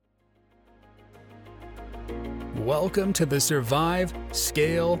Welcome to the Survive,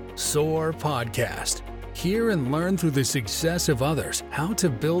 Scale, Soar podcast. Hear and learn through the success of others how to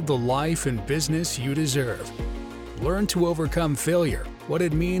build the life and business you deserve. Learn to overcome failure, what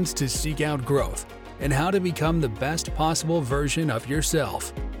it means to seek out growth, and how to become the best possible version of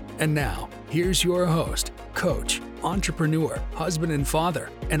yourself. And now, here's your host, coach, entrepreneur, husband and father,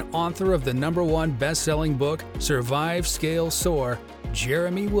 and author of the #1 best-selling book, Survive, Scale, Soar,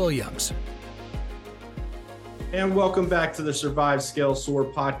 Jeremy Williams. And welcome back to the Survive, Scale, Soar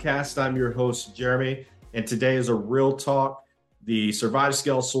podcast. I'm your host, Jeremy, and today is a real talk. The Survive,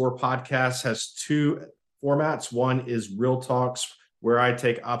 Scale, Soar podcast has two formats. One is real talks, where I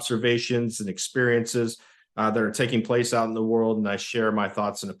take observations and experiences that are taking place out in the world, and I share my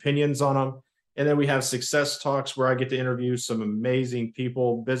thoughts and opinions on them. And then we have success talks, where I get to interview some amazing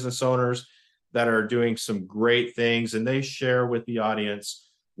people, business owners that are doing some great things, and they share with the audience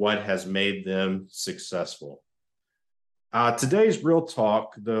what has made them successful. Today's real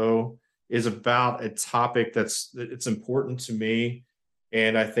talk, though, is about a topic it's important to me,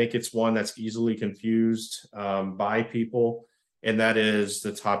 and I think it's one that's easily confused by people, and that is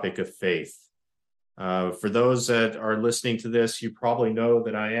the topic of faith. For those that are listening to this, you probably know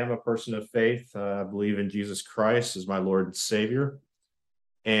that I am a person of faith. I believe in Jesus Christ as my Lord and Savior,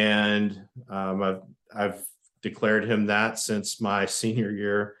 and I've declared him that since my senior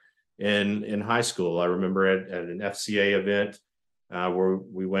year in high school. I remember at an FCA event where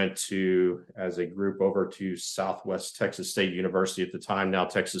we went to, as a group, over to Southwest Texas State University at the time, now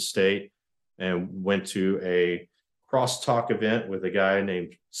Texas State, and went to a crosstalk event with a guy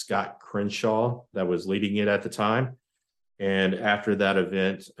named Scott Crenshaw that was leading it at the time. And after that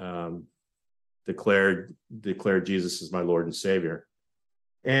event, declared Jesus as my Lord and Savior.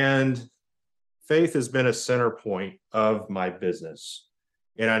 And faith has been a center point of my business.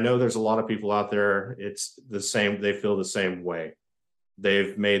 And I know there's a lot of people out there, it's the same, they feel the same way.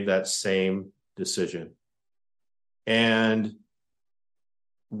 They've made that same decision. And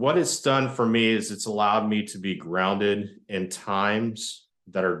what it's done for me is it's allowed me to be grounded in times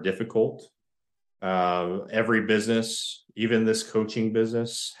that are difficult. Every business, even this coaching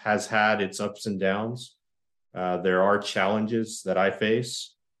business, has had its ups and downs. There are challenges that I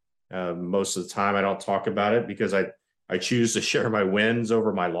face. Most of the time I don't talk about it because I choose to share my wins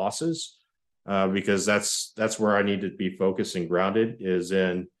over my losses, because that's where I need to be focused and grounded, is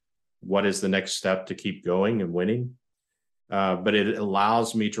in what is the next step to keep going and winning. But it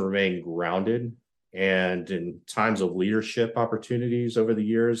allows me to remain grounded. And in times of leadership opportunities over the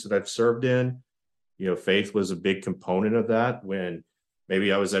years that I've served in, faith was a big component of that. When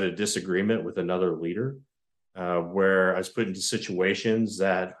maybe I was at a disagreement with another leader, where I was put into situations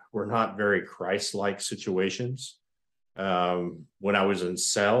that were not very Christ-like situations. When I was in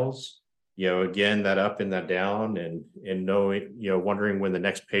sales, again, that up and that down, and knowing, wondering when the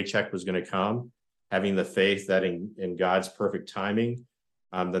next paycheck was going to come, having the faith that in God's perfect timing,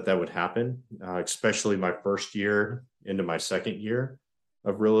 that would happen, especially my first year into my second year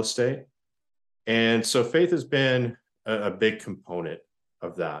of real estate. And so faith has been a big component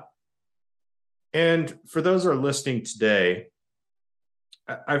of that. And for those that are listening today,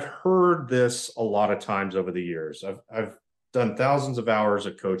 I've heard this a lot of times over the years. I've done thousands of hours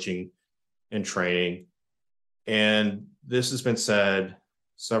of coaching and training, and this has been said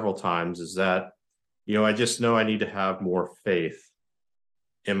several times, is that, I just know I need to have more faith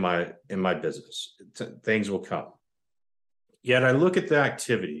in my business. Things will come. Yet I look at the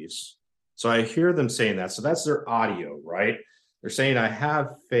activities, so I hear them saying that. So that's their audio, right? They're saying, I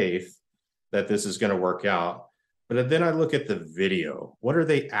have faith that this is going to work out. But then I look at the video. What are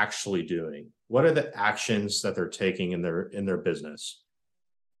they actually doing? What are the actions that they're taking in their business?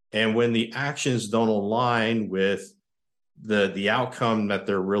 And when the actions don't align with the outcome that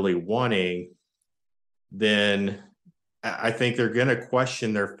they're really wanting, then I think they're going to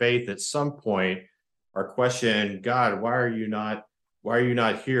question their faith at some point, or question, God, why are you not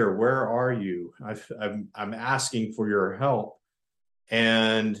here? Where are you? I'm asking for your help.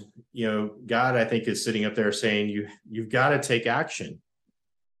 And, God, I think, is sitting up there saying, you've got to take action.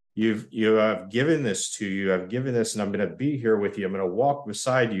 I've given this to you. I've given this, and I'm going to be here with you. I'm going to walk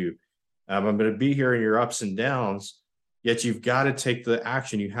beside you. I'm going to be here in your ups and downs. Yet you've got to take the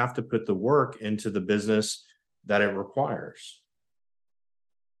action. You have to put the work into the business that it requires.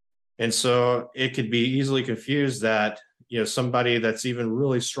 And so it could be easily confused that, somebody that's even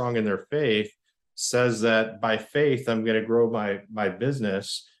really strong in their faith says that by faith, I'm going to grow my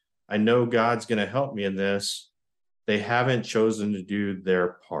business. I know God's going to help me in this. They haven't chosen to do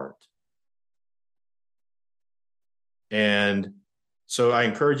their part. And So I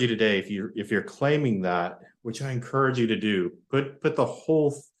encourage you today, if you're claiming that, which I encourage you to do,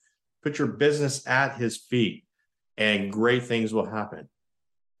 put your business at his feet, and great things will happen.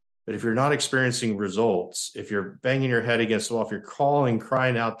 But if you're not experiencing results, if you're banging your head against the wall, if you're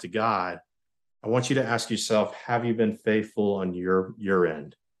crying out to God, I want you to ask yourself, have you been faithful on your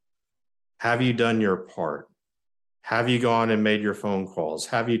end? Have you done your part? Have you gone and made your phone calls?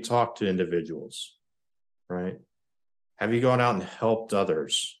 Have you talked to individuals, right? Have you gone out and helped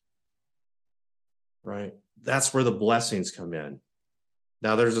others, right? That's where the blessings come in.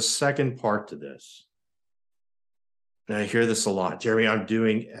 Now, there's a second part to this. And I hear this a lot. Jeremy, I'm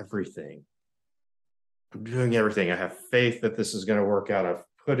doing everything. I'm doing everything. I have faith that this is going to work out. I've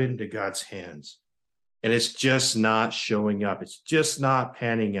put it into God's hands. And it's just not showing up. It's just not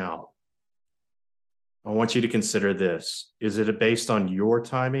panning out. I want you to consider this. Is it based on your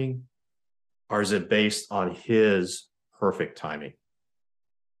timing, or is it based on his perfect timing?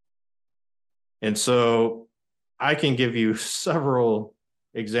 And so I can give you several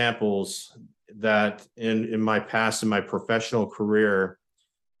examples that in my past, in my professional career,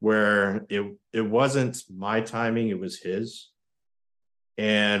 where it wasn't my timing, it was his.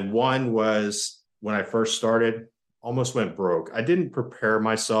 And one was when I first started, almost went broke. I didn't prepare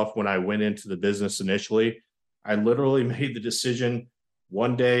myself when I went into the business initially. I literally made the decision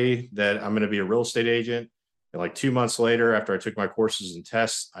one day that I'm going to be a real estate agent. And like 2 months later, after I took my courses and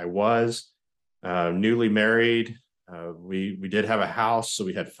tests, I was newly married. We did have a house, so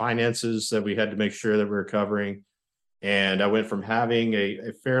we had finances that we had to make sure that we were covering. And I went from having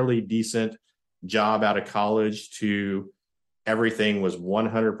a fairly decent job out of college to everything was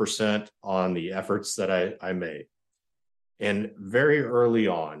 100% on the efforts that I made. And very early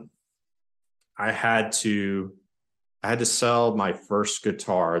on, I had to sell my first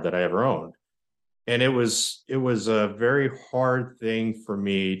guitar that I ever owned. And it was a very hard thing for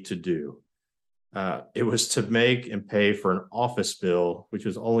me to do. It was to make and pay for an office bill, which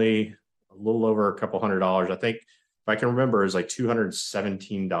was only a little over a couple $100. I think, if I can remember, it was like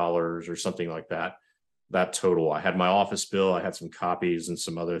 $217 or something like that total. I had my office bill, I had some copies and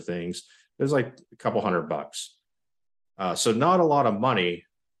some other things. It was like a couple $100. So not a lot of money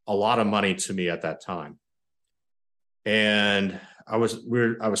to me at that time. And I was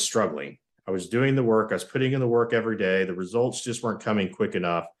struggling. I was doing the work. I was putting in the work every day. The results just weren't coming quick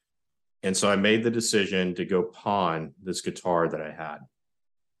enough. And so I made the decision to go pawn this guitar that I had.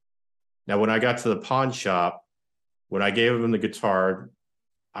 Now, when I got to the pawn shop, when I gave them the guitar,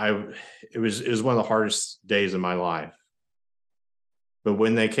 it was one of the hardest days of my life. But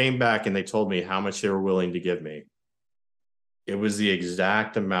when they came back and they told me how much they were willing to give me, it was the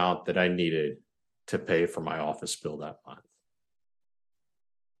exact amount that I needed to pay for my office bill that month.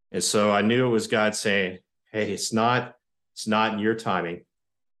 And so I knew it was God saying, hey, it's not in your timing.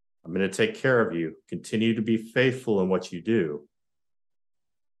 I'm going to take care of you. Continue to be faithful in what you do.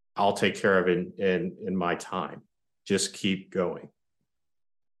 I'll take care of it in my time. Just keep going.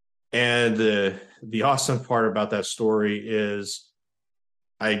 And the awesome part about that story is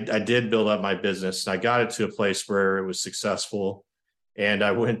I did build up my business, and I got it to a place where it was successful. And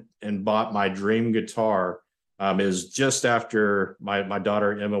I went and bought my dream guitar. It was just after my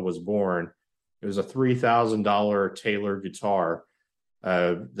daughter Emma was born. It was a $3,000 Taylor guitar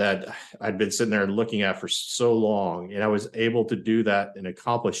that I'd been sitting there looking at for so long. And I was able to do that and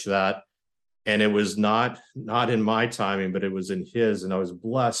accomplish that. And it was not in my timing, but it was in his. And I was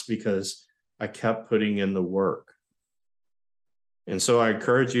blessed because I kept putting in the work. And so I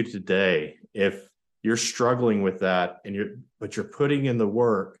encourage you today, if you're struggling with that but you're putting in the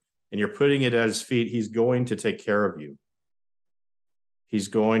work and you're putting it at his feet, he's going to take care of you. He's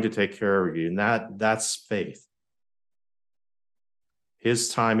going to take care of you. And that's faith. His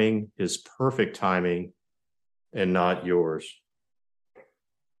timing, his perfect timing, and not yours.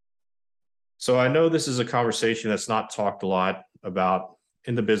 So I know this is a conversation that's not talked a lot about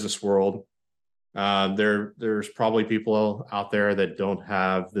in the business world. There's probably people out there that don't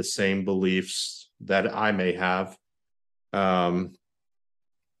have the same beliefs that I may have.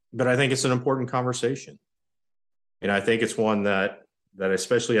 But I think it's an important conversation. And I think it's one that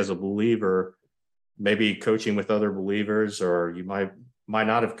especially as a believer, maybe coaching with other believers, or you might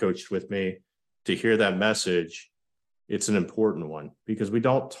not have coached with me, to hear that message, it's an important one because we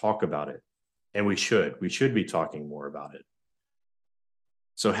don't talk about it. And we should be talking more about it.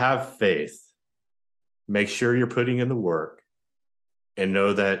 So have faith. Make sure you're putting in the work and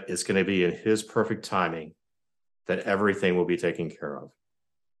know that it's going to be in his perfect timing that everything will be taken care of.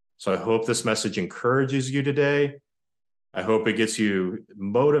 So I hope this message encourages you today. I hope it gets you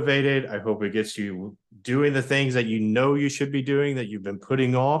motivated. I hope it gets you doing the things that you know you should be doing that you've been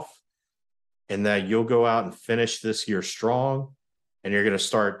putting off, and that you'll go out and finish this year strong. And you're going to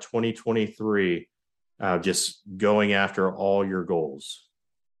start 2023 just going after all your goals.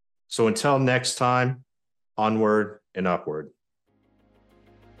 So until next time, onward and upward.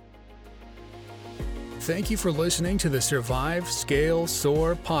 Thank you for listening to the Survive, Scale,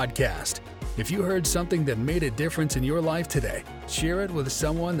 Soar podcast. If you heard something that made a difference in your life today, share it with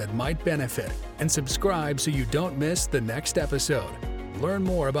someone that might benefit, and subscribe so you don't miss the next episode. Learn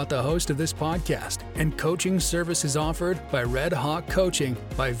more about the host of this podcast and coaching services offered by Red Hawk Coaching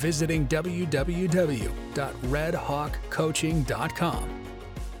by visiting www.redhawkcoaching.com.